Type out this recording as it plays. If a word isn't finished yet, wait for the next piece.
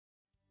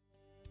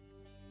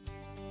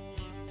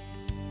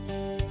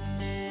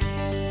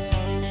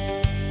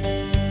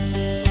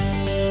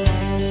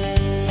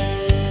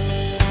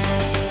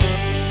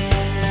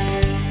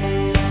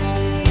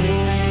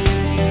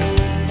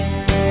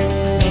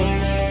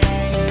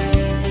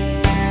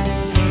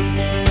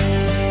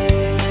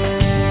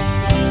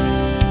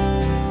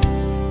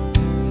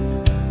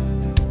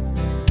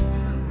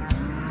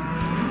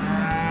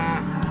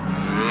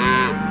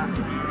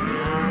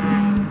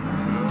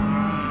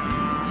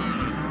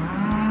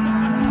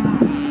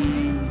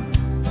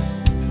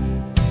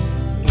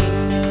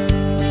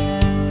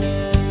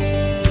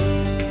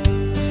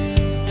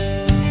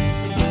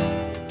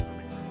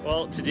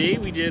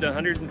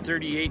adopted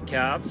 138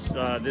 calves.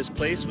 This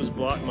place was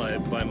bought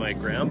by my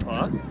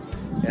grandpa,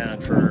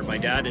 and for my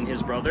dad and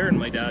his brother, and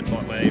my dad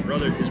bought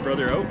his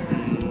brother out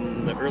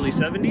in the early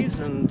 70s,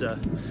 and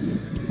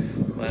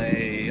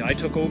I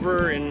took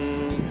over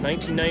in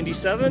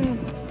 1997,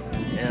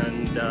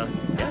 and yeah,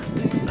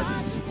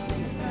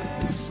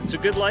 it's a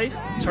good life.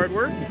 It's hard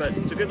work, but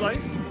it's a good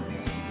life.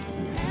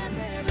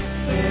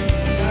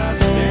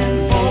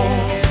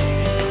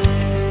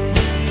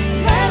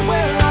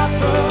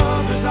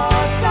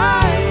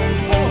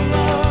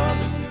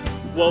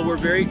 Well, we're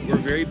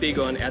very big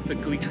on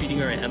ethically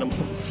treating our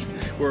animals.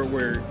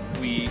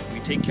 We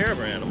take care of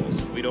our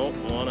animals. We don't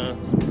want to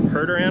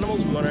hurt our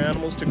animals. We want our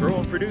animals to grow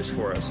and produce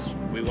for us.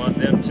 We want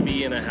them to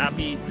be in a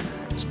happy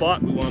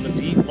spot. We want them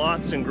to eat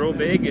lots and grow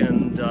big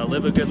and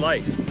live a good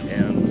life.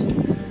 And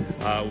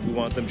we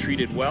want them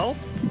treated well.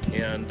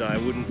 And I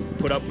wouldn't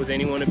put up with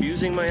anyone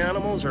abusing my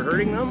animals or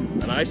hurting them.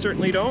 And I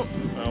certainly don't.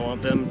 I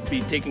want them to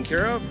be taken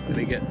care of.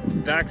 They get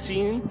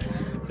vaccine.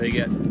 They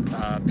get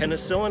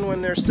penicillin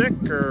when they're sick,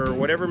 or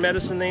whatever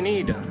medicine they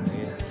need.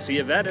 See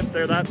a vet if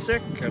they're that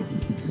sick,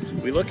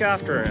 and we look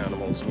after our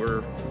animals.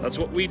 That's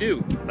what we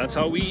do. That's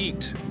how we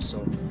eat.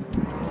 So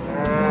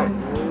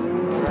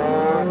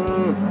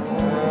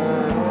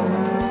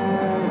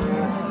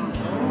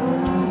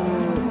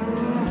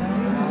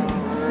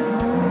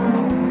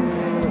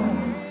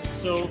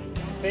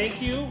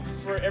thank you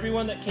for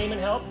everyone that came and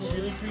helped. We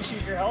really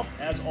appreciate your help,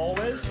 as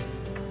always.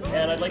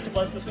 And I'd like to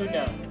bless the food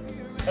now.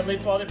 Heavenly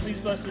Father, please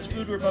bless this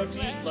food we're about to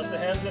eat. Bless the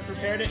hands that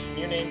prepared it. In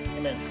your name,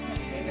 amen.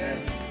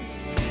 Amen.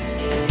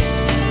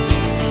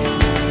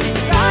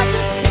 I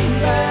just came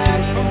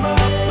back from a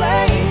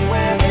place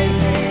where they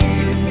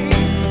needed me.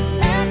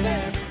 And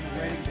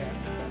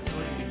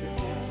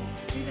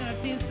you gotta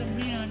pin some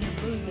meat on your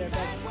food there,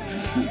 buddy.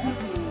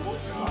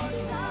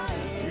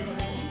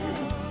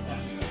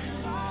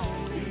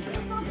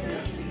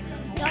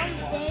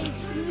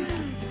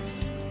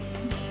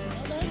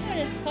 Well, that's what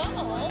it's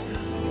called.